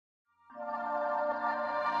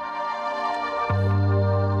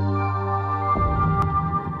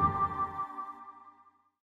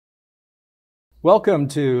Welcome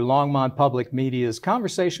to Longmont Public Media's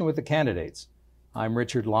Conversation with the Candidates. I'm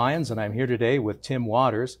Richard Lyons, and I'm here today with Tim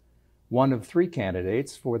Waters, one of three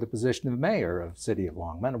candidates for the position of mayor of the city of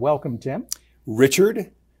Longmont. Welcome, Tim. Richard,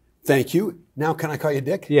 thank you. Now, can I call you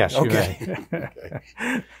Dick? Yes, okay.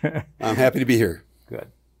 Okay. I'm happy to be here. Good.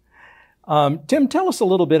 Tim, tell us a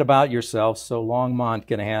little bit about yourself so Longmont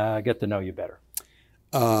can get to know you better.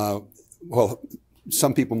 Well,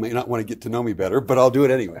 some people may not want to get to know me better, but I'll do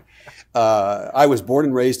it anyway. I was born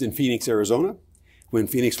and raised in Phoenix, Arizona, when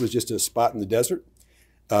Phoenix was just a spot in the desert.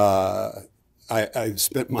 I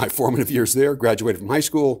spent my formative years there, graduated from high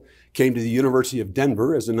school, came to the University of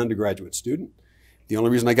Denver as an undergraduate student. The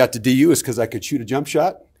only reason I got to DU is because I could shoot a jump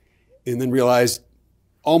shot, and then realized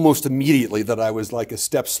almost immediately that I was like a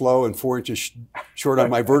step slow and 4 inches short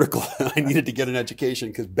on my vertical. I needed to get an education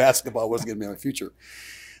because basketball wasn't going to be my future.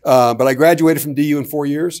 But I graduated from DU in 4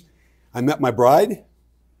 years. I met my bride,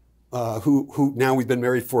 who now we've been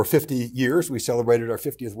married for 50 years. We celebrated our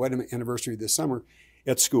 50th wedding anniversary this summer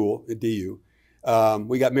at school at DU.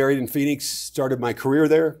 We got married in Phoenix, started my career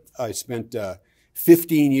there. I spent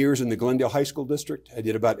 15 years in the Glendale High School District. I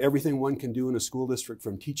did about everything one can do in a school district,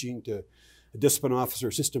 from teaching to a discipline officer,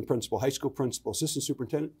 assistant principal, high school principal, assistant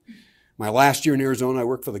superintendent. My last year in Arizona, I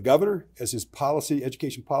worked for the governor as his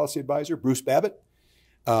education policy advisor, Bruce Babbitt.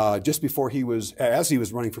 Just before as he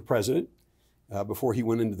was running for president, before he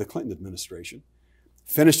went into the Clinton administration.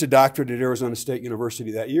 Finished a doctorate at Arizona State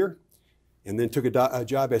University that year, and then took a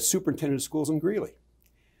job as superintendent of schools in Greeley.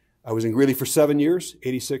 I was in Greeley for 7 years,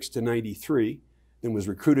 86 to 93, then was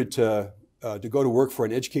recruited to go to work for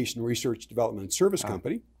an education research development and service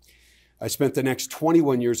company. I spent the next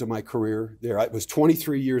 21 years of my career there. I was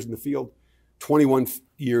 23 years in the field, 21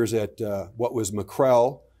 years at what was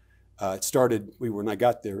McCrell. It started, when I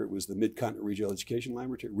got there, it was the Mid-Continent Regional Education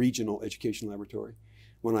Laboratory.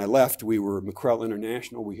 When I left, we were McCrell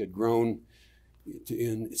International. We had grown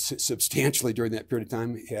substantially during that period of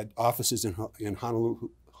time, had offices in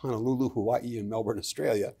Honolulu, Hawaii, and Melbourne,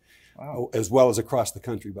 Australia, wow, as well as across the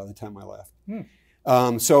country by the time I left.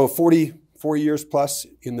 So 44 years plus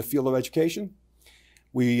in the field of education.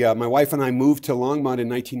 My wife and I moved to Longmont in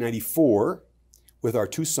 1994 with our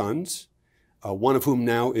two sons. One of whom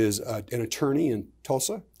now is an attorney in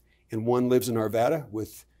Tulsa, and one lives in Arvada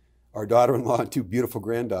with our daughter-in-law and two beautiful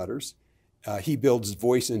granddaughters. He builds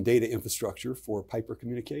voice and data infrastructure for Piper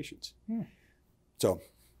Communications. So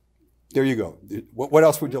there you go. What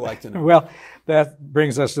else would you like to know? Well, that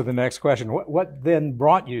brings us to the next question. What then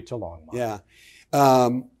brought you to Longmont? Yeah.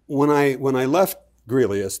 When I left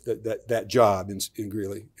Greeley, that job in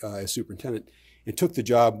Greeley as superintendent, and took the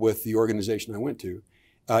job with the organization I went to,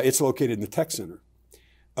 it's located in the tech center.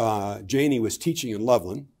 Janie was teaching in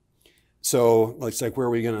Loveland, so it's like, where are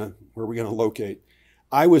we gonna locate?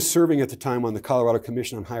 I was serving at the time on the Colorado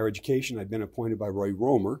Commission on Higher Education. I'd been appointed by Roy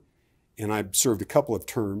Romer, and I served a couple of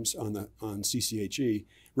terms on CCHE,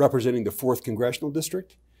 representing the 4th Congressional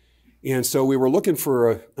District. And so we were looking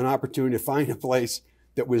for an opportunity to find a place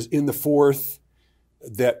that was in the 4th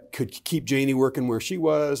that could keep Janie working where she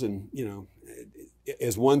was, and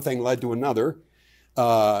as one thing led to another.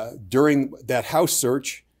 During that House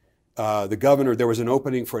search, the governor, there was an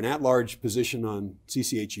opening for an at-large position on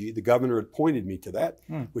CCHE. The governor appointed me to that,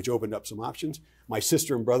 which opened up some options. My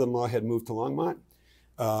sister and brother-in-law had moved to Longmont.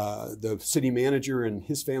 The city manager and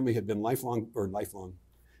his family had been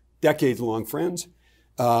decades-long friends.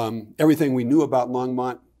 Everything we knew about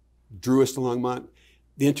Longmont drew us to Longmont.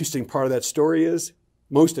 The interesting part of that story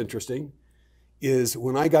most interesting, is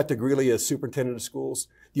when I got to Greeley as superintendent of schools,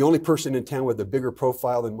 the only person in town with a bigger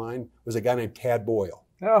profile than mine was a guy named Tad Boyle.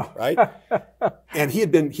 Oh. Right? And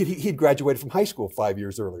he'd graduated from high school 5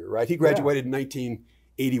 years earlier, right? He graduated in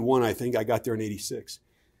 1981, I think. I got there in 86.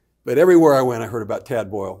 But everywhere I went, I heard about Tad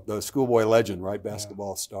Boyle, the schoolboy legend, right?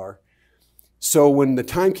 Basketball star. So when the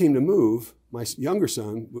time came to move, my younger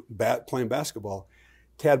son, playing basketball,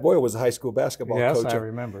 Tad Boyle was a high school basketball coach. Yes, I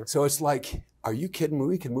remember. So it's like, are you kidding me?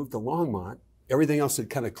 We can move to Longmont. Everything else had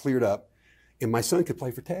kind of cleared up, and my son could play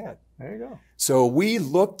for Tad. There you go. So we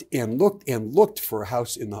looked and looked and looked for a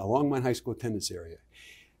house in the Longmont High School attendance area.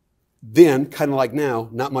 Then, kind of like now,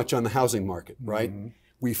 not much on the housing market, right?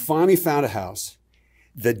 We finally found a house.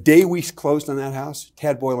 The day we closed on that house,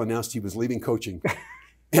 Tad Boyle announced he was leaving coaching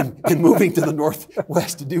and moving to the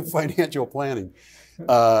Northwest to do financial planning.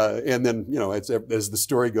 And then, as the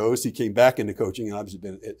story goes, he came back into coaching and obviously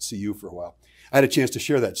been at CU for a while. I had a chance to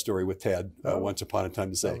share that story with Tad once upon a time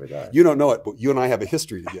to say, you don't know it, but you and I have a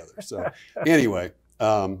history together. So anyway,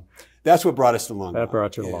 that's what brought us to Longmont. That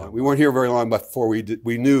brought you to Longmont. We weren't here very long before we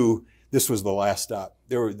knew this was the last stop.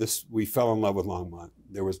 We fell in love with Longmont.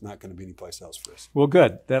 there was not going to be any place else for us. Well,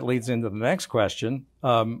 good. That leads into the next question.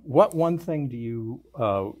 What one thing do you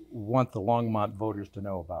want the Longmont voters to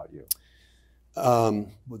know about you?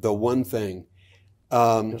 The one thing.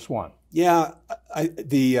 Just one. Yeah,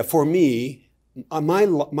 for me,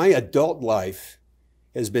 my adult life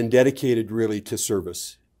has been dedicated really to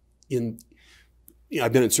service.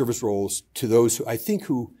 I've been in service roles to those who I think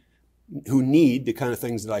who need the kind of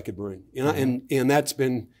things that I could bring. And that's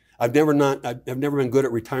been, I've never been good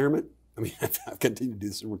at retirement. I mean, I've continued to do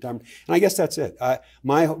this in retirement. And I guess that's it.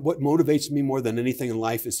 What motivates me more than anything in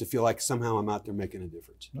life is to feel like somehow I'm out there making a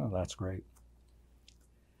difference. Oh, that's great.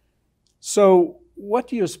 So what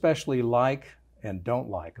do you especially like and don't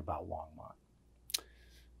like about Longmont?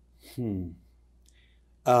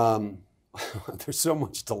 There's so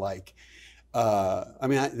much to like.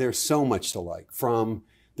 There's so much to like, from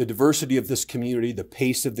the diversity of this community, the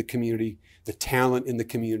pace of the community, the talent in the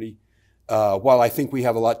community. While I think we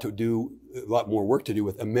have a lot more work to do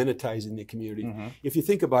with amenitizing the community. If you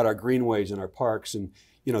think about our greenways and our parks, and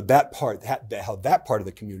how that part of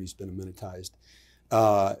the community has been amenitized,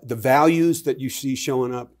 the values that you see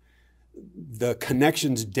showing up, the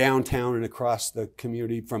connections downtown and across the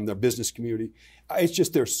community from the business community, it's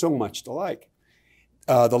just, there's so much to like.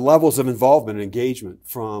 The levels of involvement and engagement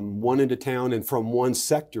from one end of town and from one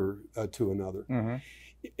sector to another.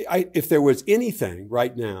 If there was anything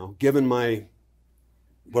right now, given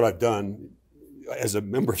what I've done as a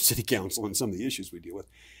member of city council and some of the issues we deal with,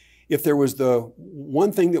 if there was the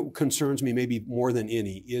one thing that concerns me maybe more than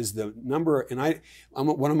any is the number, and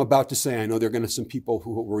what I'm about to say, I know there are going to be some people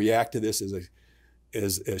who will react to this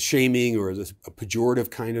as a shaming or as a pejorative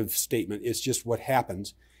kind of statement. It's just what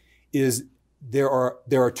happens is there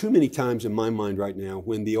are too many times in my mind right now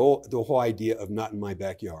when the whole idea of not in my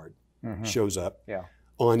backyard shows up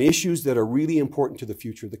on issues that are really important to the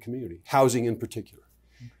future of the community, housing in particular.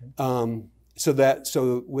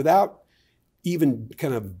 So without even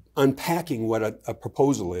kind of unpacking what a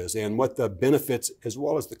proposal is and what the benefits as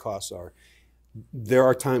well as the costs are, there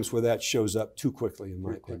are times where that shows up too quickly, in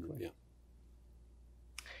my opinion. Yeah.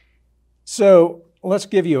 So let's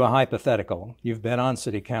give you a hypothetical. You've been on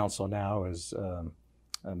city council now as a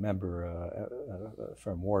member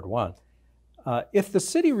from Ward 1. If the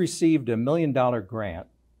city received $1 million grant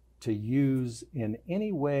to use in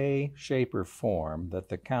any way, shape, or form that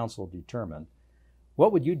the council determined,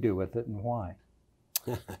 what would you do with it and why?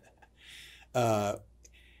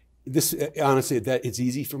 Honestly, it's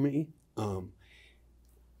easy for me.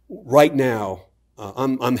 Right now,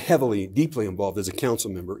 I'm deeply involved as a council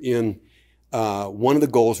member in one of the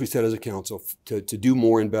goals we set as a council to do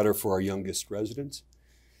more and better for our youngest residents.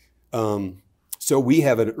 So we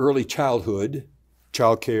have an early childhood,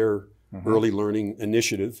 childcare, early learning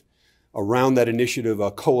initiative. Around that initiative,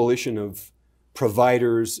 a coalition of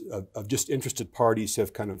providers, of just interested parties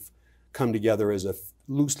have kind of come together as a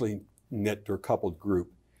loosely knit or coupled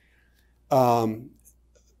group. The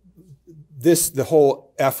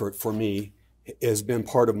whole effort for me has been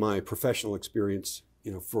part of my professional experience,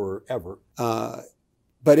 forever.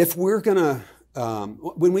 But if we're gonna,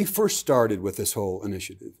 when we first started with this whole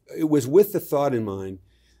initiative, it was with the thought in mind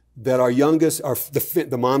that our youngest,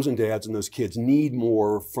 the moms and dads and those kids need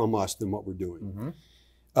more from us than what we're doing.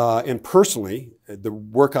 And personally, the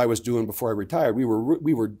work I was doing before I retired, we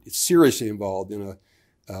were seriously involved in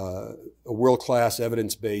a world-class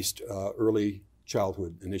evidence-based early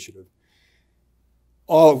childhood initiative,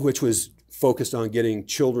 all of which was focused on getting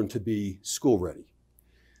children to be school ready.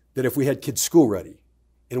 That if we had kids school ready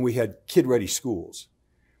and we had kid ready schools,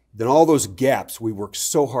 then all those gaps we worked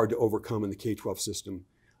so hard to overcome in the K-12 system,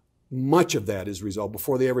 much of that is resolved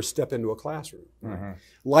before they ever step into a classroom.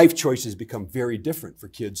 Life choices become very different for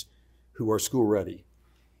kids who are school ready.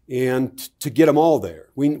 And to get them all there,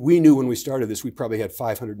 we knew when we started this, we probably had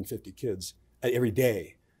 550 kids every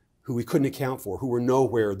day who we couldn't account for, who were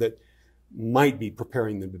nowhere that might be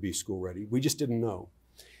preparing them to be school ready. We just didn't know.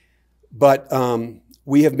 But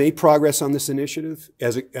we have made progress on this initiative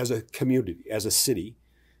as a community, as a city,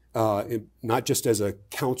 not just as a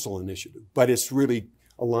council initiative, but it's really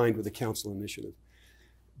aligned with the council initiative.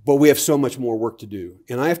 But we have so much more work to do.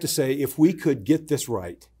 And I have to say, if we could get this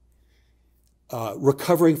right,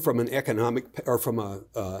 recovering from an economic or from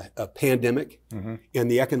a pandemic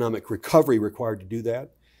and the economic recovery required to do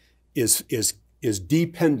that is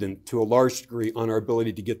dependent to a large degree on our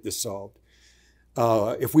ability to get this solved.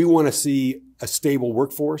 If we want to see a stable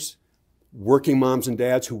workforce, working moms and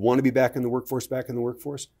dads who want to be back in the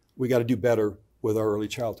workforce, we got to do better with our early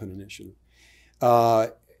childhood initiative.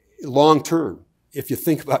 Long term, if you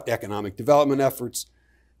think about economic development efforts,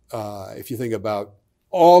 if you think about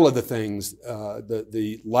all of the things,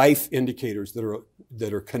 the life indicators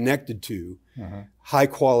that are connected to high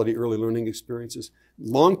quality early learning experiences.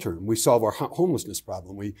 Long term, we solve our homelessness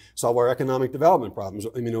problem. We solve our economic development problems.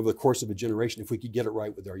 I mean, over the course of a generation, if we could get it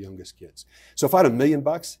right with our youngest kids. So if I had $1 million,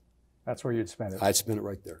 that's where you'd spend it. I'd spend it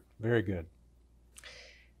right there. Very good.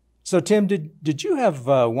 So Tim, did you have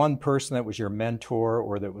one person that was your mentor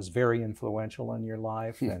or that was very influential in your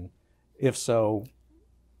life? And if so,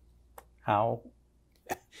 how?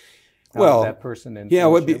 How did that person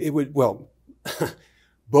influence you?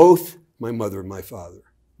 Both my mother and my father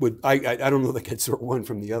would. I don't know that I could sort one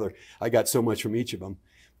from the other. I got so much from each of them.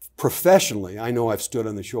 Professionally, I know I've stood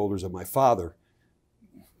on the shoulders of my father,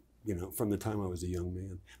 you know, from the time I was a young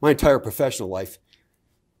man. My entire professional life,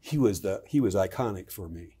 he was iconic for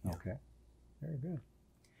me. Okay, very good.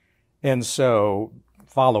 And so,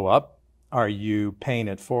 follow up, are you paying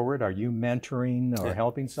it forward? Are you mentoring or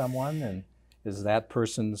helping someone? And is that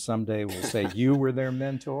person someday will say you were their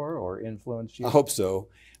mentor or influenced you? I hope so.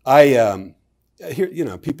 Here, you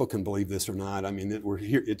know, people can believe this or not. I mean, we're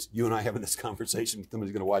here. It's you and I having this conversation.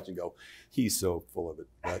 Somebody's going to watch and go, "He's so full of it."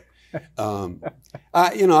 But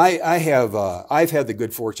I've had the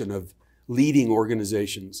good fortune of leading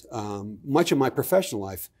organizations. Much of my professional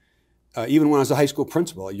life, even when I was a high school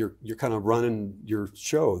principal, you're kind of running your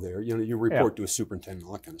show there. You know, you report to a superintendent,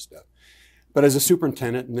 all that kind of stuff. But as a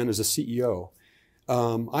superintendent and then as a CEO,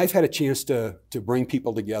 I've had a chance to bring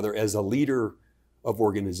people together as a leader of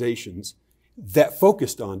organizations that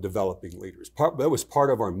focused on developing leaders. That was part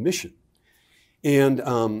of our mission. And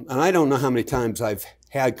I don't know how many times I've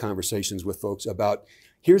had conversations with folks about,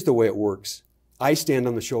 here's the way it works. I stand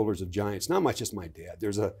on the shoulders of giants, not much just my dad.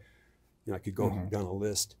 There's I could go down a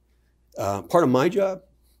list. Part of my job,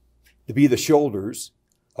 to be the shoulders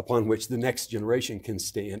upon which the next generation can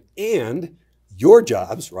stand. And your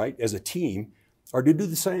jobs, right, as a team, are to do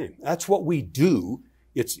the same. That's what we do.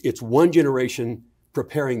 It's one generation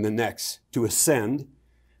preparing the next to ascend.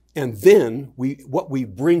 And then what we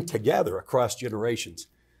bring together across generations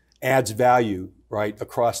adds value, right,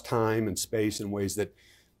 across time and space in ways that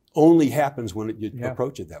only happens when you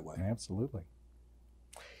approach it that way. Absolutely.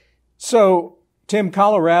 So, Tim,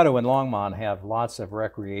 Colorado and Longmont have lots of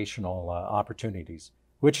recreational opportunities.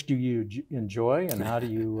 Which do you enjoy, and how do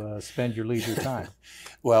you spend your leisure time?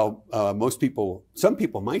 Well, some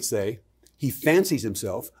people might say he fancies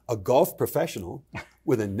himself a golf professional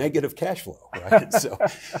with a negative cash flow, right? So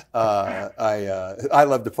I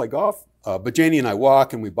love to play golf, but Janie and I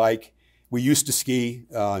walk and we bike. We used to ski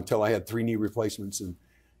until I had 3 knee replacements, and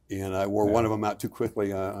I wore one of them out too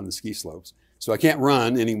quickly on the ski slopes. So I can't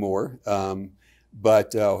run anymore.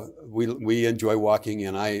 But we enjoy walking,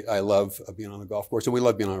 and I love being on the golf course, and we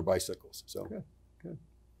love being on our bicycles. So good.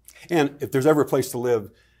 And if there's ever a place to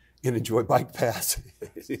live and enjoy bike paths,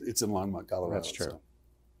 it's in Longmont, Colorado. That's true.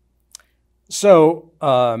 So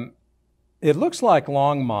it looks like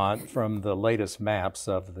Longmont, from the latest maps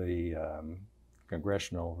of the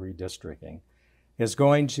congressional redistricting, is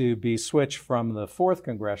going to be switched from the 4th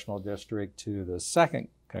congressional district to the 2nd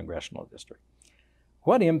congressional district.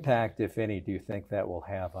 What impact, if any, do you think that will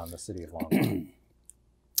have on the city of Longmont?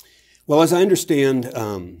 Well, as I understand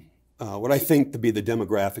what I think to be the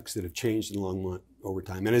demographics that have changed in Longmont over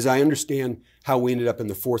time, and as I understand how we ended up in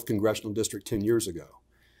the 4th congressional district 10 years ago,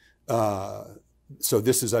 so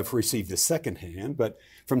this is, I've received this secondhand, but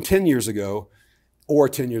from 10 years ago,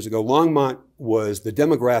 Longmont the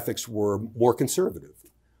demographics were more conservative,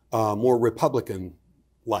 more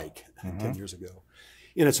Republican-like 10 years ago.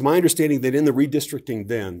 And it's my understanding that in the redistricting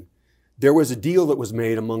then, there was a deal that was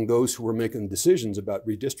made among those who were making decisions about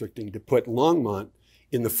redistricting to put Longmont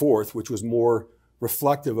in the 4th, which was more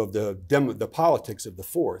reflective of the politics of the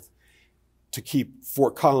 4th, to keep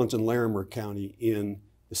Fort Collins and Larimer County in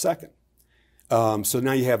the 2nd. So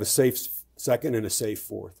now you have a safe 2nd and a safe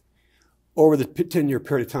 4th. Over the 10-year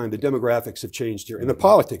period of time, the demographics have changed here, and the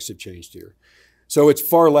politics have changed here. So it's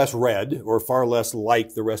far less red, or far less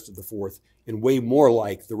like the rest of the 4th, and way more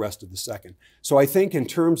like the rest of the 2nd. So I think in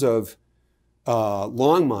terms of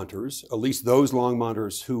Longmonters, at least those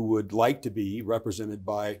Longmonters who would like to be represented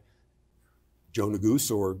by Joe Neguse,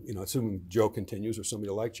 or assuming Joe continues, or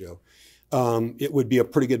somebody like Joe, it would be a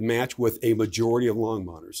pretty good match with a majority of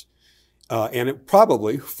Longmonters. And it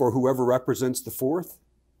probably, for whoever represents the 4th,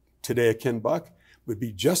 today a Ken Buck, would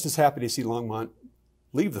be just as happy to see Longmont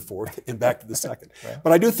leave the 4th and back to the 2nd. Right.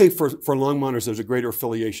 But I do think for Longmonters, there's a greater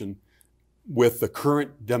affiliation with the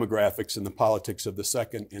current demographics and the politics of the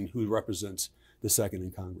 2nd and who represents the 2nd in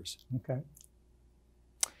Congress. Okay.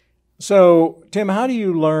 So, Tim, how do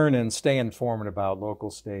you learn and stay informed about local,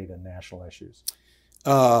 state, and national issues?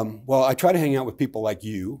 Well, I try to hang out with people like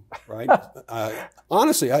you, right?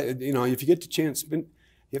 Honestly, if you get the chance, you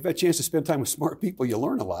have a chance to spend time with smart people, you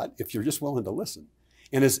learn a lot if you're just willing to listen.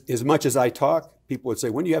 And as much as I talk, people would say,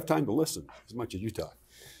 when do you have time to listen? As much as you talk.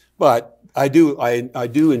 But I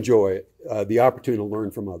do enjoy the opportunity to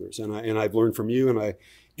learn from others. And I've learned from you,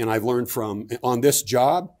 and I've learned from, on this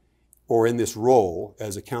job or in this role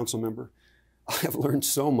as a council member, I've learned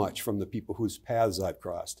so much from the people whose paths I've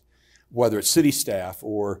crossed, whether it's city staff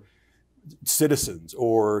or citizens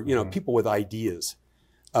or, people with ideas.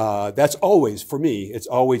 That's always, for me, it's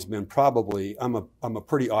always been probably, I'm a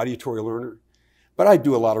pretty auditory learner, but I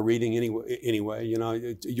do a lot of reading anyway.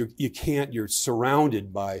 You're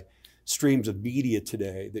surrounded by streams of media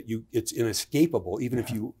today that it's inescapable, even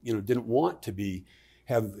if you didn't want to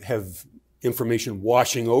have information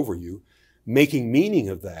washing over you. Making meaning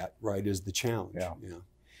of that, right, is the challenge.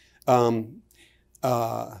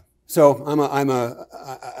 So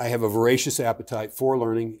I have a voracious appetite for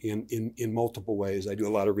learning in multiple ways. I do a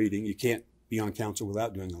lot of reading. You can't be on council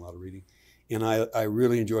without doing a lot of reading, and I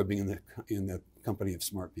really enjoy being in the company of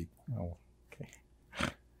smart people. Oh, okay.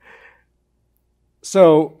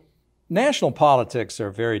 So, national politics are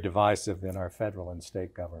very divisive in our federal and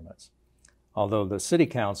state governments. Although the city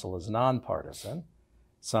council is nonpartisan,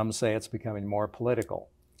 some say it's becoming more political.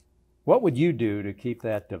 What would you do to keep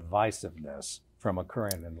that divisiveness from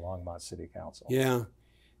occurring in Longmont City Council? Yeah.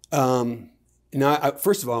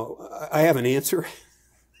 First of all, I have an answer.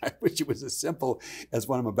 I wish it was as simple as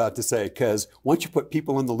what I'm about to say, because once you put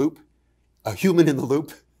people in the loop, a human in the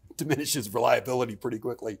loop, diminishes reliability pretty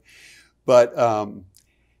quickly. But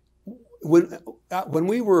when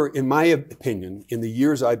we were, in my opinion, in the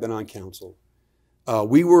years I've been on council,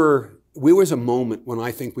 we was a moment when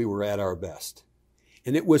I think we were at our best.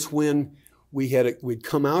 And it was when we'd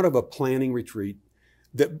come out of a planning retreat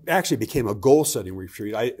that actually became a goal-setting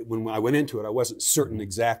retreat. When I went into it, I wasn't certain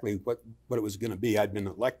exactly what it was going to be. I'd been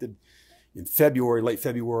elected in February, late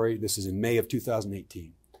February. This is in May of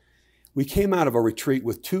 2018. We came out of a retreat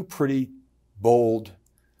with two pretty bold,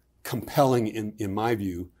 compelling, in my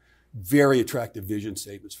view, very attractive vision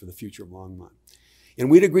statements for the future of Longmont.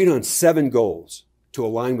 And we'd agreed on 7 goals to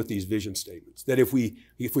align with these vision statements, that if we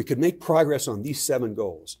could make progress on these 7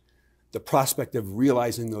 goals, the prospect of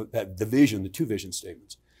realizing the 2 vision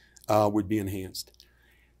statements, would be enhanced.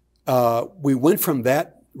 We went from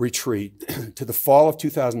that retreat to the fall of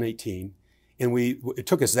 2018, and it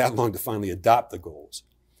took us that long to finally adopt the goals.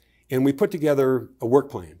 And we put together a work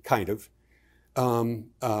plan, kind of.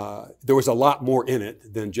 There was a lot more in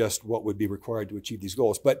it than just what would be required to achieve these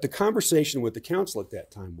goals. But the conversation with the council at that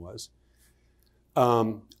time was,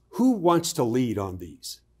 who wants to lead on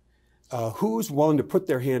these? Who's willing to put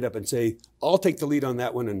their hand up and say, I'll take the lead on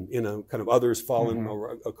that one, and kind of others fall in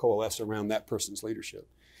or coalesce around that person's leadership.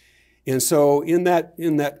 And so in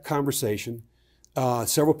that conversation,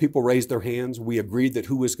 several people raised their hands. We agreed that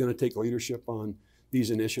who was going to take leadership on these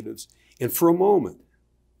initiatives. And for a moment,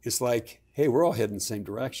 it's like, hey, we're all heading the same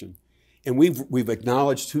direction. And we've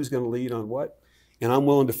acknowledged who's going to lead on what, and I'm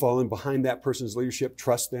willing to fall in behind that person's leadership,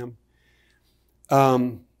 trust them.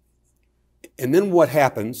 And then what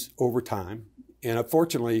happens over time, and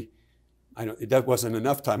unfortunately, that wasn't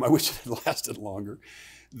enough time, I wish it had lasted longer,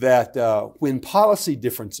 that when policy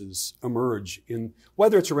differences emerge, in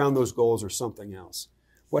whether it's around those goals or something else,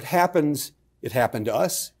 what happens, it happened to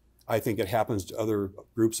us, I think it happens to other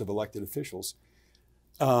groups of elected officials,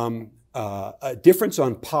 a difference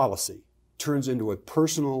on policy turns into a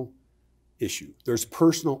personal issue. There's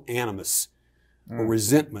personal animus or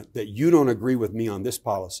resentment that you don't agree with me on this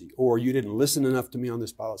policy, or you didn't listen enough to me on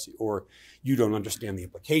this policy, or you don't understand the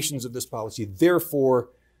implications of this policy. Therefore,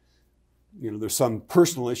 there's some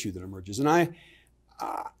personal issue that emerges. And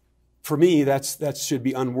for me, that should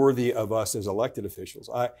be unworthy of us as elected officials.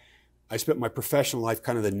 I spent my professional life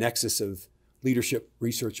kind of the nexus of leadership,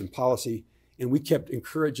 research, and policy, and we kept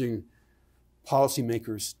encouraging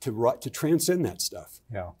policymakers to transcend that stuff,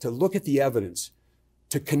 to look at the evidence,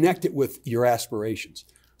 to connect it with your aspirations.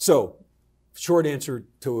 So, long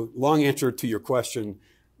answer to your question,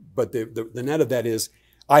 but the net of that is,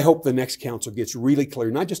 I hope the next council gets really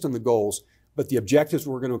clear, not just on the goals, but the objectives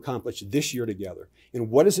we're going to accomplish this year together. And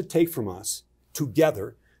what does it take from us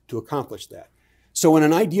together to accomplish that? So when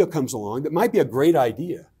an idea comes along that might be a great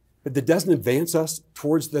idea, but that doesn't advance us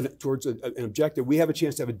towards an objective, we have a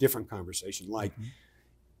chance to have a different conversation. Like,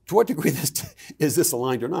 to what degree is this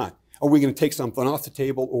aligned or not? Are we going to take something off the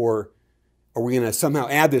table, or are we going to somehow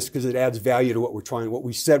add this because it adds value to what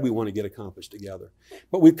we said we want to get accomplished together?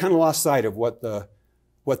 But we've kind of lost sight of what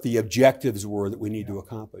the objectives were that we need to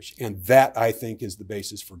accomplish. And that, I think, is the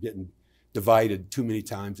basis for getting divided too many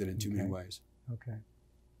times and in too many ways. Okay,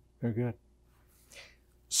 very good.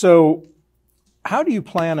 So how do you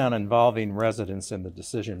plan on involving residents in the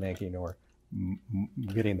decision-making or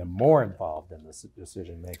getting them more involved in the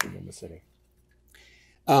decision-making in the city?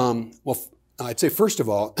 Well, I'd say, first of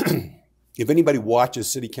all, if anybody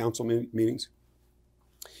watches city council meetings,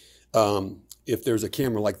 if there's a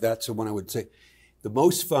camera like that, so when I would say, the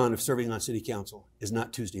most fun of serving on city council is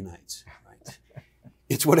not Tuesday nights, right?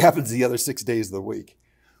 It's what happens the other 6 days of the week.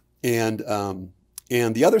 And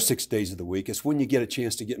the other 6 days of the week is when you get a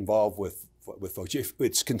chance to get involved with folks.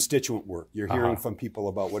 It's constituent work. You're hearing from people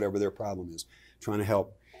about whatever their problem is, trying to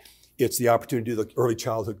help. It's the opportunity to do the early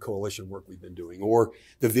childhood coalition work we've been doing, or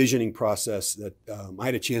the visioning process that I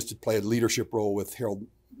had a chance to play a leadership role with Harold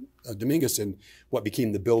Dominguez in what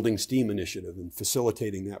became the Building STEAM initiative and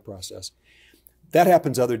facilitating that process. That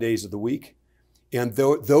happens other days of the week. And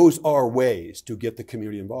those are ways to get the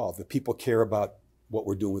community involved. If people care about what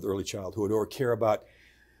we're doing with early childhood, or care about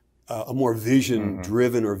a more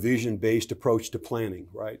vision-driven or vision-based approach to planning,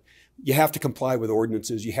 right? You have to comply with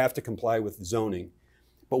ordinances. You have to comply with zoning.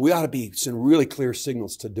 But we ought to be sending really clear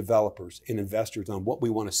signals to developers and investors on what we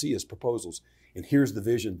want to see as proposals. And here's the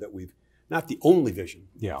vision that we've, not the only vision,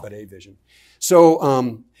 but a vision.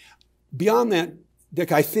 So beyond that,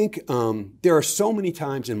 Dick, I think there are so many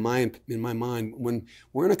times in my mind when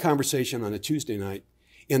we're in a conversation on a Tuesday night,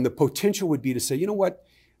 and the potential would be to say, you know what,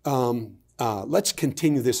 let's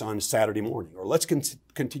continue this on Saturday morning, or let's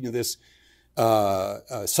continue this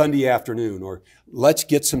Sunday afternoon, or let's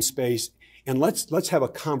get some space and let's have a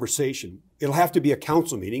conversation. It'll have to be a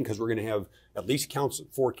council meeting because we're going to have at least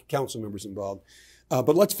 4 council members involved.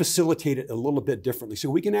 But let's facilitate it a little bit differently so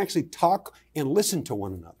we can actually talk and listen to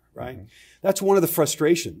one another, right? That's one of the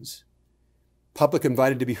frustrations. Public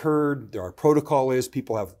invited to be heard. Our protocol is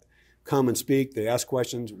people have come and speak. They ask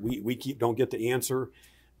questions. We don't get to answer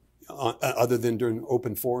other than during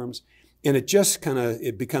open forums. And it just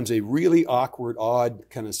it becomes a really awkward, odd,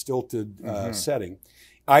 kind of stilted setting.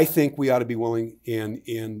 I think we ought to be willing and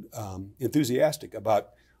enthusiastic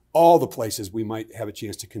about all the places we might have a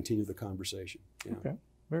chance to continue the conversation. Okay,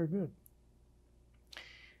 very good.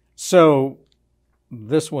 So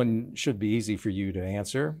this one should be easy for you to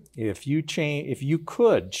answer. If you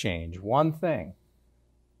could change one thing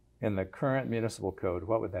in the current municipal code,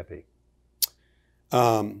 what would that be?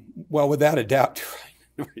 Well, without a doubt,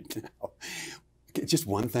 right now, just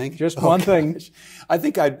one thing. Just one thing. I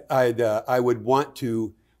think I would want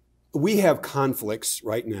to. We have conflicts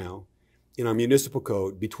right now in our municipal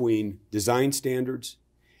code between design standards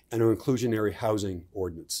and our inclusionary housing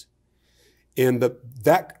ordinance, and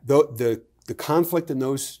the conflict in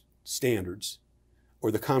those standards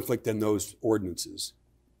or the conflict in those ordinances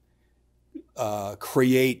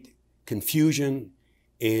create confusion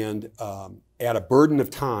and add a burden of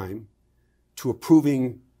time to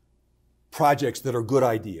approving projects that are good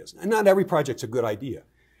ideas. And not every project's a good idea,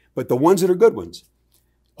 but the ones that are good ones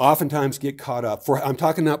oftentimes get caught up I'm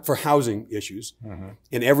talking up for housing issues.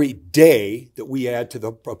 And every day that we add to the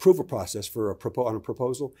approval process for on a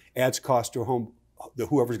proposal adds cost to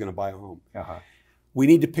whoever's going to buy a home. We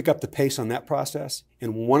need to pick up the pace on that process.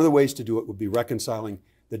 And one of the ways to do it would be reconciling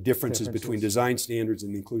the differences between design standards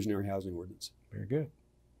and the inclusionary housing ordinance. Very good.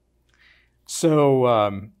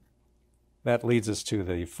 So that leads us to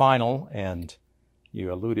the final, and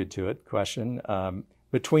you alluded to it, question.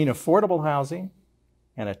 Between affordable housing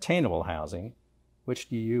and attainable housing, which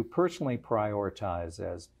do you personally prioritize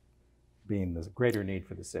as being the greater need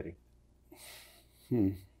for the city?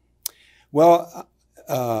 Well,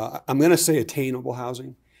 I'm going to say attainable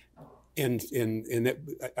housing, and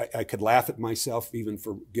I could laugh at myself even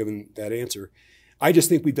for giving that answer. I just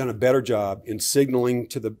think we've done a better job in signaling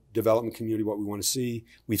to the development community what we want to see.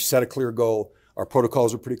 We've set a clear goal. Our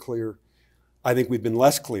protocols are pretty clear. I think we've been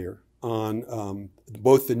less clear on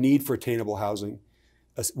both the need for attainable housing.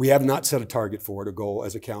 We have not set a target for it, a goal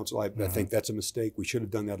as a council. I think that's a mistake. We should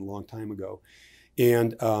have done that a long time ago,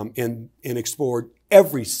 and explored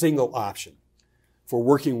every single option for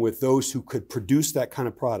working with those who could produce that kind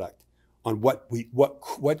of product on what we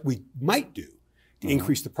might do to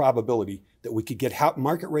increase the probability that we could get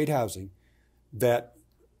market rate housing that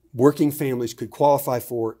working families could qualify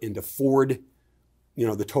for and afford,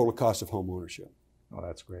 the total cost of home ownership. Oh,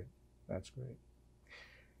 that's great. That's great.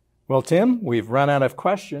 Well, Tim, we've run out of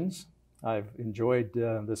questions. I've enjoyed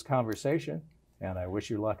this conversation, and I wish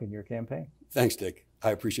you luck in your campaign. Thanks, Dick.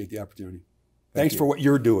 I appreciate the opportunity. Thanks for what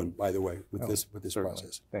you're doing, by the way, with this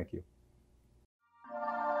process. Thank you.